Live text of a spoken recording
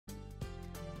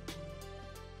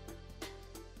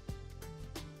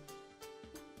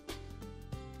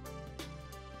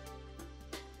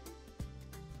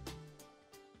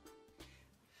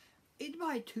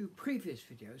my two previous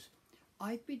videos,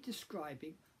 I've been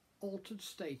describing altered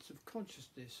states of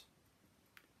consciousness.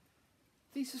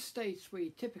 These are states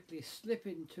we typically slip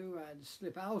into and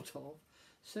slip out of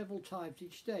several times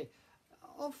each day,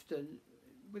 often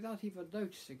without even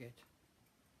noticing it.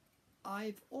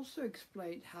 I've also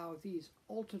explained how these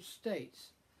altered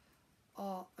states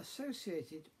are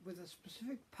associated with a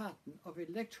specific pattern of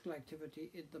electrical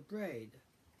activity in the brain.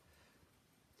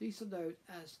 These are known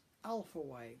as alpha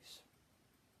waves.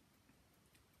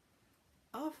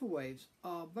 Alpha waves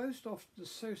are most often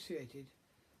associated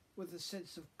with a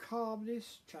sense of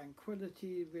calmness,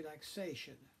 tranquility,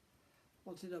 relaxation,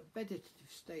 one's in a meditative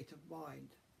state of mind.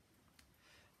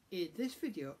 In this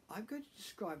video, I'm going to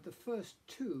describe the first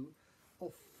two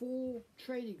of 4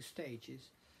 training stages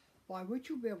by which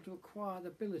you'll be able to acquire an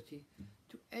ability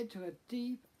to enter a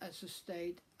deep and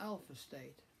sustained alpha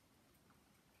state.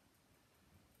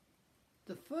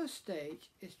 The first stage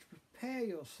is to prepare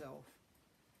yourself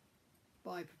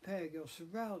by preparing your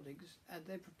surroundings and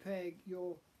then preparing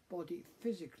your body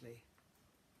physically.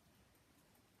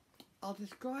 I'll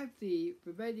describe the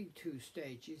remaining 2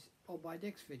 stages on my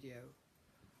next video,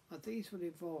 and these will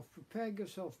involve preparing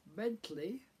yourself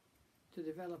mentally to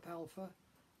develop alpha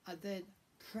and then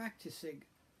practicing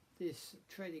this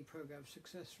training program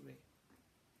successfully.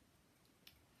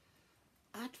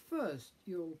 At first,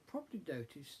 you'll probably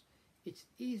notice it's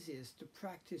easiest to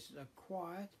practice in a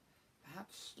quiet,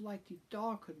 perhaps slightly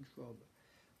darkened room,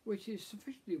 which is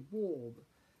sufficiently warm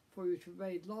for you to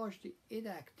remain largely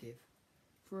inactive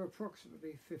for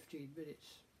approximately 15 minutes.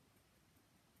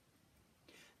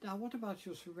 Now, what about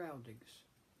your surroundings?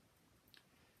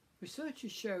 Research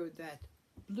has shown that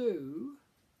blue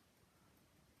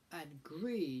and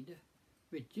green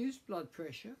reduce blood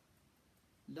pressure,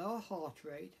 lower heart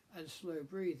rate and slow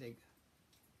breathing.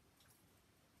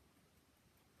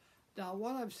 Now,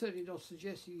 while I'm certainly not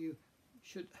suggesting you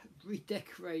should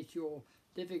redecorate your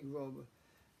living room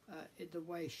in the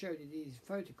way shown in these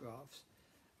photographs,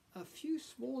 a few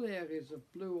small areas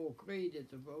of blue or green in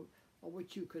the room on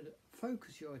which you can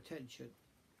focus your attention,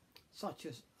 such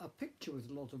as a picture with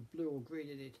a lot of blue or green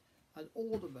in it, an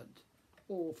ornament,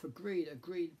 or for green, a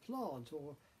green plant,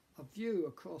 or a view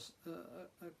across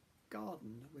a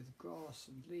garden with grass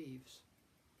and leaves.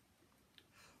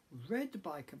 Red,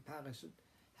 by comparison,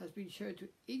 has been shown to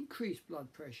increase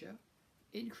blood pressure,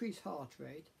 increase heart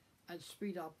rate and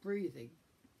speed up breathing,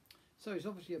 so it's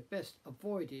obviously best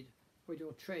avoided when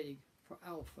you're training for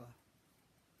alpha.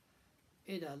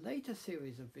 In a later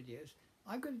series of videos,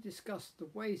 I'm going to discuss the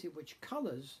ways in which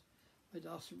colours and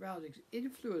our surroundings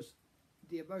influence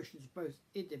the emotions of both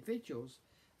individuals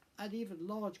and even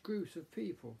large groups of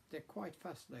people. They're quite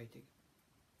fascinating.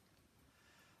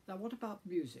 Now, what about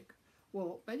music?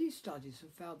 Well, many studies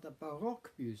have found that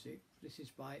Baroque music, this is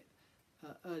by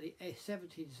early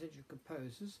 17th century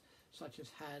composers such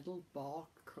as Handel, Bach,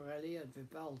 Corelli and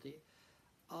Vivaldi,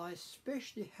 are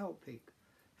especially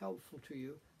helpful to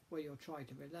you when you're trying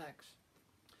to relax.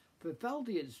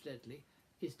 Vivaldi, incidentally,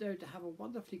 is known to have a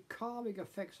wonderfully calming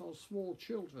effect on small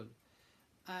children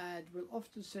and will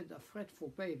often send a fretful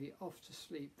baby off to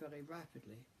sleep very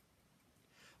rapidly.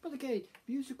 But again,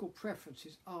 musical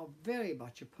preferences are very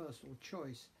much a personal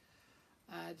choice,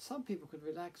 and some people can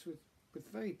relax with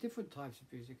very different types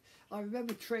of music. I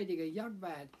remember training a young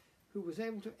man who was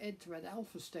able to enter an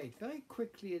alpha state very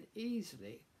quickly and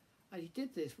easily, and he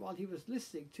did this while he was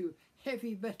listening to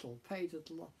heavy metal played at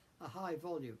a high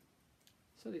volume.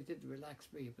 Certainly didn't relax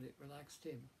me, but it relaxed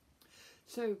him.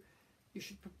 So you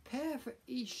should prepare for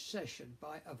each session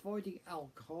by avoiding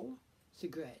alcohol,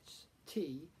 cigarettes,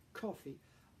 tea, coffee,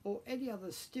 or any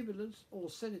other stimulants or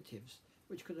sedatives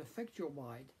which can affect your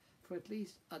mind for at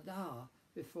least an hour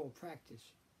before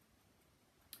practice.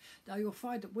 Now, you'll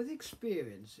find that with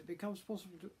experience it becomes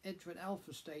possible to enter an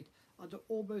alpha state under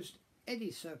almost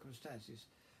any circumstances,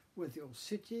 whether you're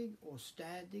sitting or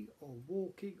standing or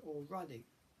walking or running.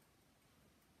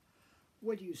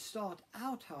 When you start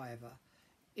out, however,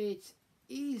 it's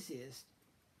easiest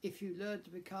if you learn to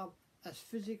become as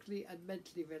physically and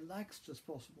mentally relaxed as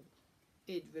possible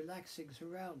in relaxing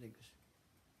surroundings.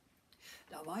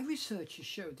 Now, my research has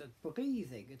shown that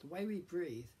breathing, the way we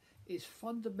breathe, is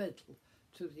fundamental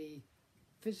to the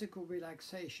physical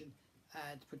relaxation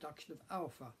and production of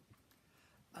alpha.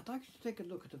 I'd like you to take a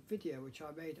look at a video which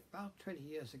I made about 20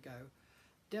 years ago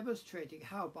demonstrating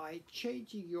how by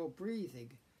changing your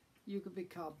breathing you can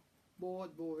become more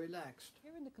and more relaxed.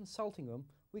 Here in the consulting room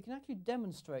we can actually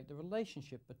demonstrate the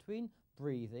relationship between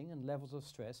breathing and levels of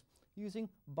stress using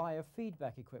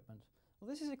biofeedback equipment. Well,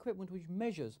 this is equipment which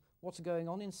measures what's going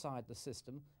on inside the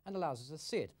system and allows us to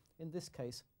see it, in this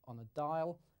case on a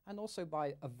dial and also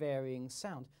by a varying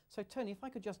sound. So Tony, if I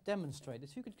could just demonstrate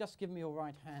this, you could just give me your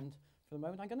right hand for the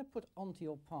moment. I'm going to put onto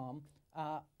your palm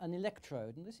an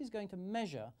electrode, and this is going to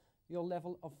measure your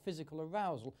level of physical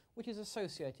arousal, which is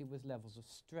associated with levels of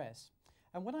stress.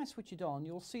 And when I switch it on,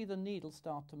 you'll see the needle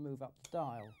start to move up the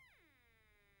dial.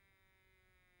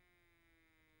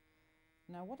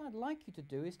 Now what I'd like you to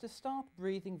do is to start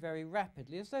breathing very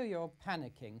rapidly, as though you're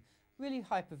panicking, really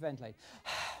hyperventilate.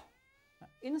 Now,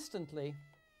 instantly,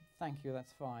 thank you,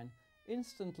 that's fine,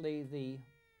 instantly the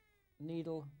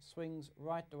needle swings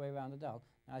right the way around the dial.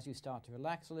 Now, as you start to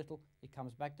relax a little, it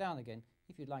comes back down again.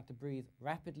 If you'd like to breathe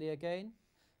rapidly again,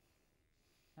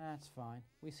 that's fine.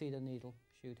 We see the needle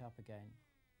shoot up again.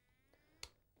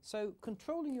 So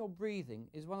controlling your breathing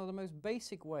is one of the most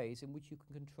basic ways in which you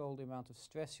can control the amount of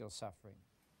stress you're suffering.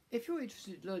 If you're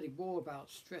interested in learning more about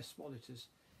stress monitors,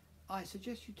 I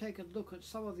suggest you take a look at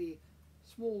some of the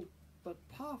small but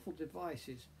powerful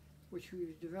devices which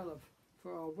we've developed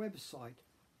for our website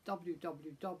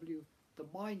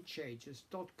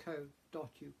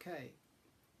www.themindchangers.co.uk.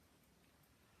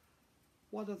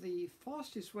 One of the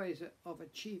fastest ways of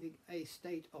achieving a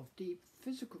state of deep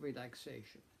physical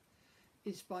relaxation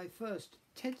is by first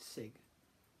tensing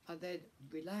and then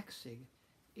relaxing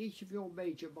each of your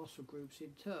major muscle groups in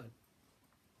turn.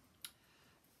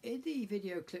 In the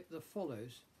video clip that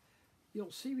follows,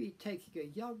 you'll see me taking a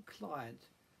young client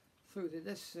through the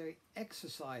necessary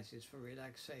exercises for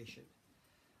relaxation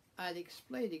and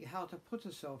explaining how to put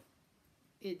herself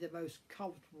in the most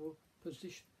comfortable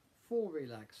position for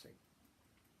relaxing.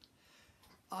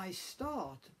 I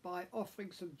start by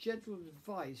offering some general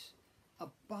advice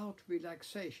about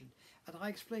relaxation, and I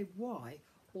explain why,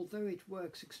 although it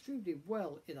works extremely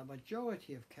well in a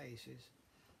majority of cases,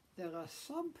 there are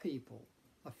some people,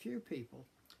 a few people,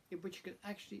 in which it can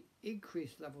actually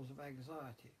increase levels of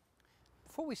anxiety.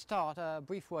 Before we start, a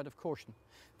brief word of caution.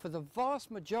 For the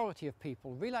vast majority of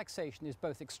people, relaxation is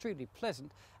both extremely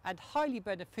pleasant and highly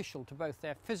beneficial to both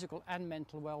their physical and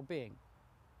mental well-being.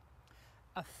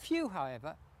 A few,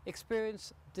 however,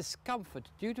 experience discomfort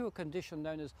due to a condition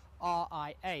known as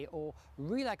RIA, or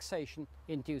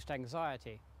relaxation-induced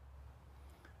anxiety.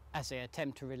 As they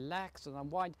attempt to relax and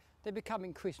unwind, they become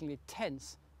increasingly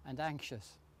tense and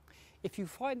anxious. If you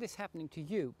find this happening to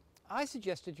you, I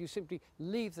suggest that you simply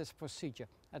leave this procedure,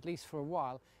 at least for a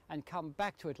while, and come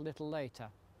back to it a little later.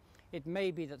 It may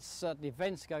be that certain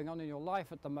events going on in your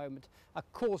life at the moment are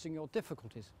causing your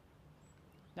difficulties.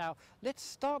 Now, let's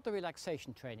start the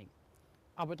relaxation training.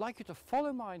 I would like you to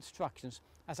follow my instructions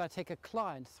as I take a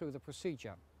client through the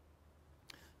procedure.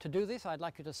 To do this, I'd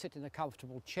like you to sit in a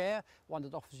comfortable chair, one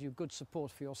that offers you good support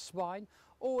for your spine,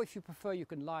 or if you prefer, you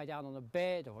can lie down on a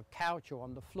bed or a couch or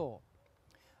on the floor.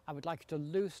 I would like you to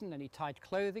loosen any tight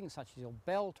clothing, such as your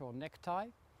belt or necktie,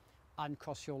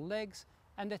 uncross your legs,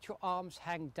 and let your arms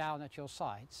hang down at your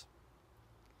sides.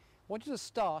 I want you to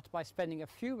start by spending a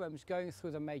few moments going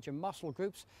through the major muscle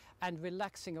groups and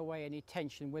relaxing away any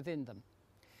tension within them.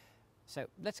 So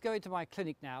let's go into my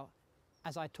clinic now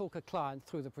as I talk a client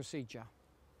through the procedure.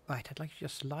 Right, I'd like you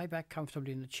to just lie back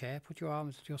comfortably in the chair, put your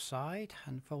arms at your side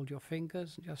and fold your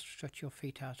fingers and just stretch your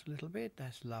feet out a little bit.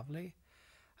 That's lovely.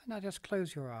 And now just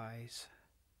close your eyes.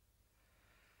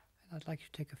 And I'd like you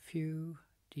to take a few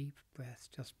deep breaths.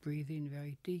 Just breathe in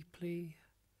very deeply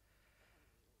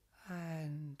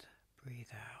and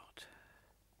breathe out.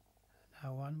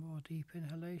 Now one more deep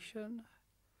inhalation.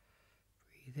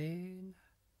 Breathe in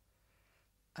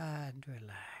and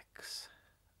relax.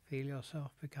 Feel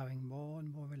yourself becoming more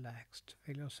and more relaxed.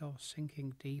 Feel yourself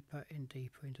sinking deeper and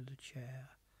deeper into the chair.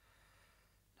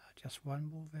 Now just one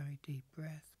more very deep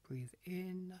breath. Breathe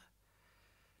in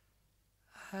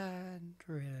and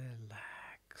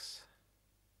relax.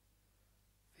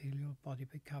 Feel your body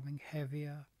becoming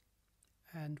heavier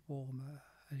and warmer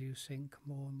as you sink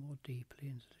more and more deeply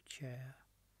into the chair.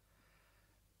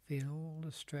 Feel all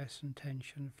the stress and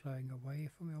tension flowing away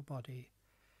from your body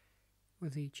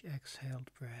with each exhaled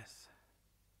breath.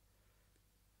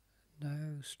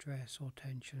 No stress or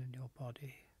tension in your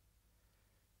body.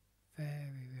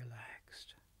 Very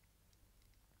relaxed.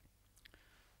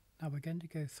 Now we're going to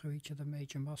go through each of the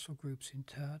major muscle groups in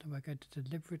turn, and we're going to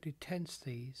deliberately tense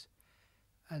these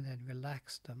and then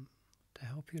relax them to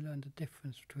help you learn the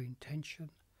difference between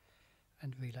tension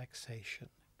and relaxation.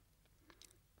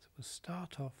 So we'll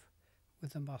start off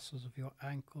with the muscles of your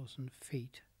ankles and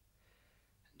feet.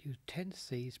 You tense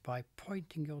these by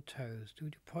pointing your toes. Do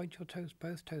you point your toes,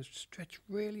 both toes? Stretch,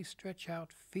 really stretch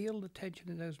out. Feel the tension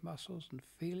in those muscles and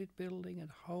feel it building,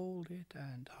 and hold it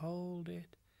and hold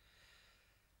it.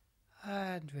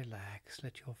 And relax.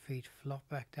 Let your feet flop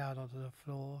back down onto the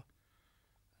floor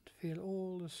and feel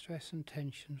all the stress and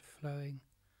tension flowing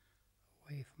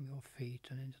away from your feet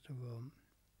and into the room.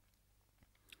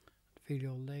 Feel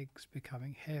your legs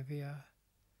becoming heavier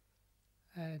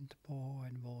and more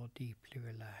deeply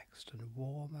relaxed, and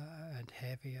warmer and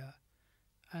heavier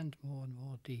and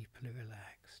more deeply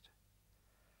relaxed.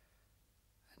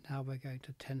 And now we're going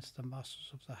to tense the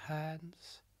muscles of the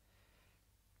hands.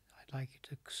 I'd like you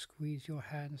to squeeze your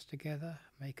hands together,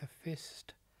 make a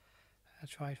fist.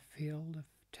 Try to feel the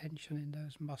tension in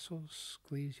those muscles.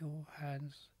 Squeeze your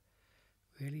hands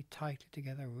really tightly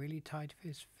together, really tight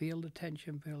fist. Feel the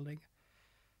tension building.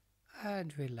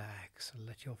 And relax and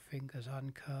let your fingers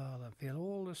uncurl and feel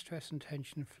all the stress and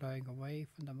tension flowing away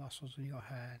from the muscles in your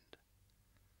hand.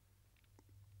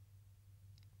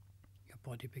 Your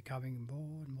body becoming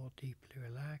more and more deeply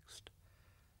relaxed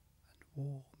and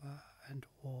warmer and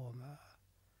warmer.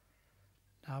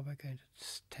 Now we're going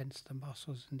to tense the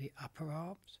muscles in the upper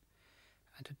arms.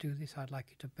 And to do this, I'd like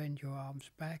you to bend your arms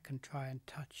back and try and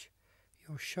touch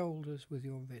your shoulders with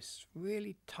your wrists.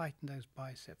 Really tighten those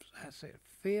biceps. That's it.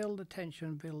 Feel the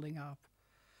tension building up.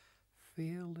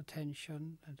 Feel the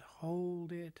tension and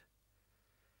hold it.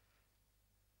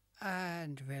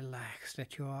 And relax.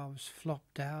 Let your arms flop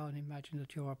down. Imagine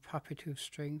that your puppet whose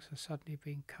strings are suddenly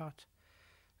being cut.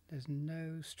 There's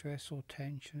no stress or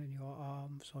tension in your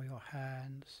arms or your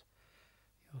hands.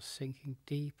 You're sinking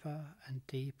deeper and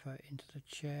deeper into the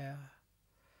chair.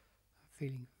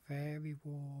 Feeling very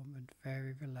warm and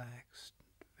very relaxed,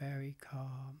 very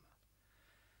calm.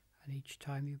 And each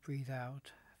time you breathe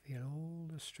out, feel all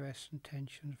the stress and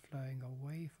tension flowing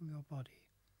away from your body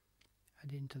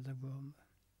and into the room.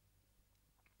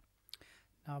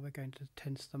 Now we're going to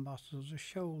tense the muscles of the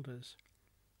shoulders.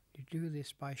 You do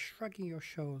this by shrugging your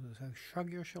shoulders. So shrug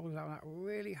your shoulders out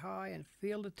really high and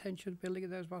feel the tension building in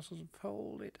those muscles.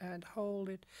 Hold it and hold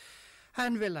it.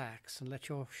 And relax and let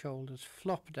your shoulders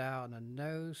flop down, and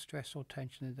no stress or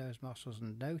tension in those muscles.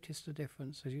 And notice the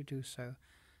difference as you do so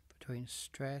between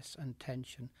stress and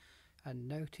tension. And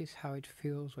notice how it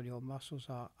feels when your muscles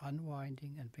are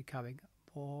unwinding and becoming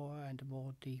more and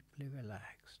more deeply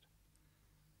relaxed.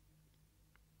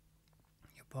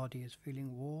 Your body is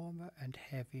feeling warmer and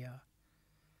heavier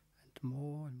and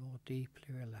more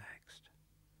deeply relaxed.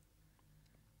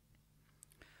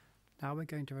 Now we're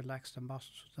going to relax the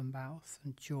muscles of the mouth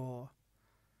and jaw.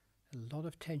 A lot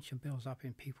of tension builds up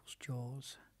in people's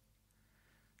jaws.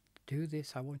 To do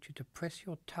this, I want you to press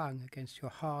your tongue against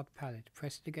your hard palate.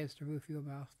 Press it against the roof of your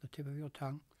mouth, the tip of your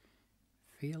tongue.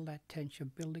 Feel that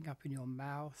tension building up in your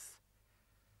mouth.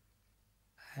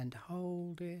 And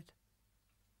hold it.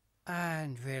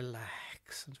 And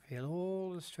relax. And feel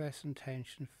all the stress and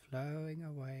tension flowing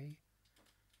away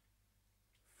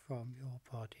from your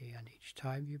body, and each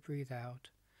time you breathe out,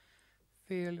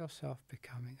 feel yourself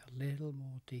becoming a little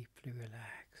more deeply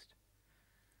relaxed.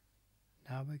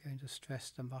 Now we're going to stress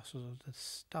the muscles of the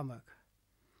stomach.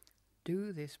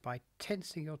 Do this by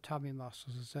tensing your tummy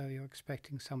muscles as though you're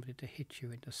expecting somebody to hit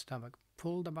you in the stomach.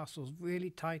 Pull the muscles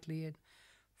really tightly in.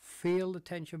 Feel the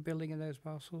tension building in those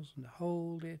muscles and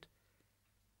hold it.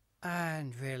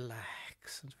 And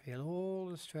relax and feel all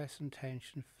the stress and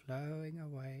tension flowing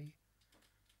away.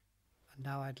 And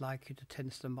now I'd like you to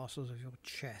tense the muscles of your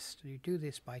chest. And you do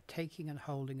this by taking and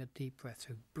holding a deep breath.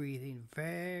 So breathe in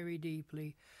very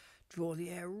deeply. Draw the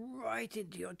air right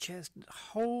into your chest and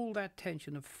hold that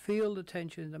tension and feel the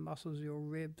tension in the muscles of your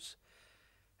ribs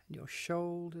and your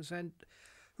shoulders, and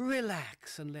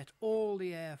relax and let all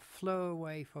the air flow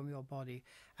away from your body.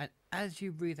 And as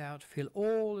you breathe out, feel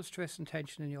all the stress and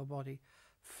tension in your body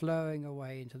flowing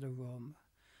away into the room.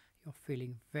 You're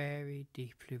feeling very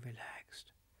deeply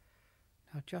relaxed.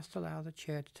 Now just allow the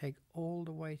chair to take all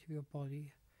the weight of your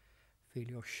body. Feel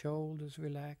your shoulders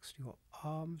relaxed, your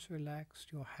arms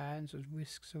relaxed, your hands and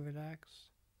wrists are relaxed,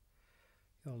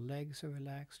 your legs are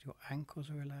relaxed, your ankles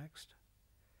are relaxed,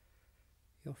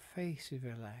 your face is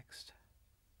relaxed.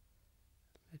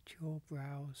 Let your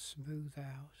brows smooth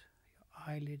out,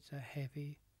 your eyelids are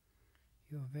heavy,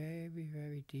 you're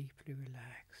very deeply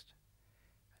relaxed.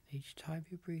 And each time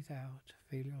you breathe out,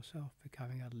 feel yourself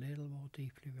becoming a little more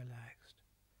deeply relaxed.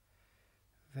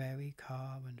 Very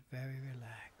calm and very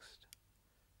relaxed.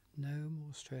 No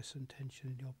more stress and tension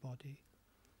in your body.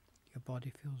 Your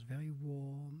body feels very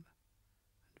warm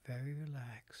and very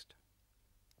relaxed.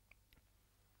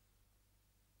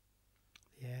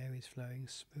 The air is flowing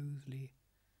smoothly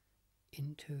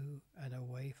into and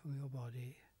away from your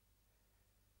body.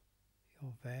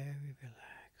 You're very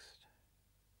relaxed.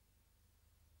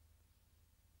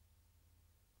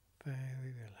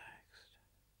 Very relaxed.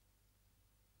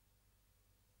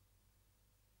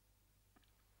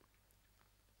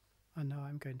 And now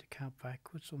I'm going to count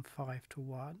backwards from 5 to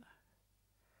 1.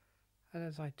 And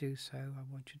as I do so,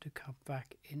 I want you to come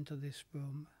back into this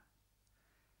room.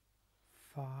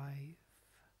 5,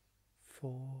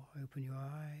 4, open your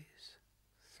eyes.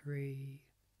 3,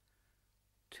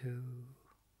 2,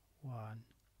 1.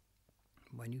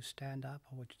 When you stand up,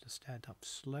 I want you to stand up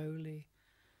slowly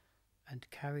and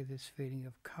carry this feeling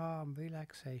of calm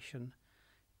relaxation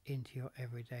into your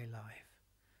everyday life.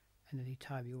 And any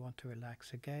time you want to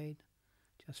relax again,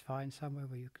 just find somewhere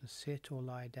where you can sit or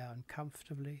lie down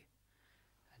comfortably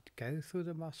and go through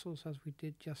the muscles as we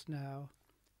did just now,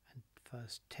 and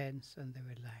first tense and then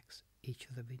relax each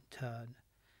of them in turn,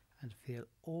 and feel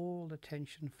all the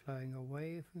tension flowing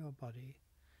away from your body,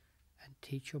 and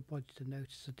teach your body to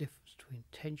notice the difference between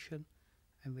tension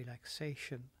and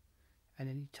relaxation. And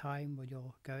any time when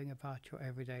you're going about your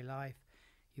everyday life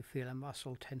you feel a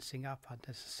muscle tensing up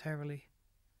unnecessarily,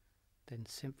 then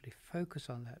simply focus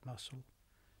on that muscle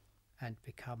and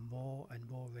become more and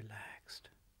more relaxed.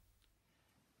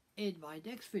 In my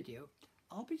next video,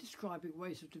 I'll be describing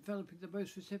ways of developing the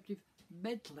most receptive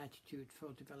mental attitude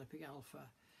for developing alpha.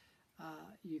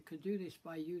 You can do this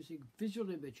by using visual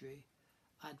imagery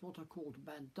and what are called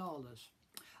mandalas.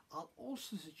 I'll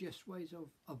also suggest ways of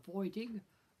avoiding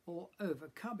or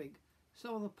overcoming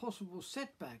some of the possible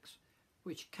setbacks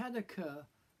which can occur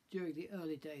during the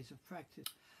early days of practice.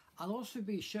 I'll also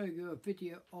be showing you a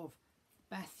video of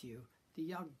Matthew, the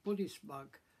young Buddhist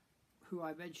monk who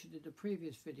I mentioned in the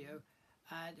previous video,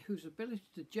 and whose ability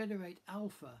to generate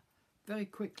alpha very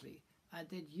quickly and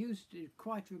then use it in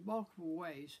quite remarkable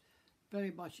ways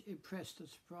very much impressed and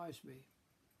surprised me.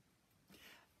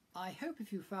 I hope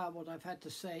if you found what I've had to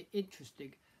say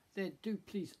interesting, then do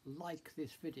please like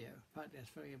this video. In fact, that's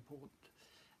very important.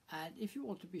 And if you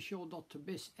want to be sure not to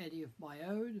miss any of my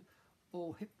own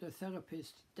or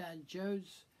hypnotherapist Dan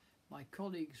Jones, my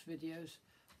colleagues' videos,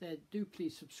 then do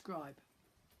please subscribe.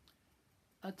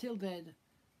 Until then,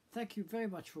 thank you very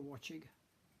much for watching,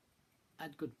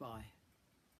 and goodbye.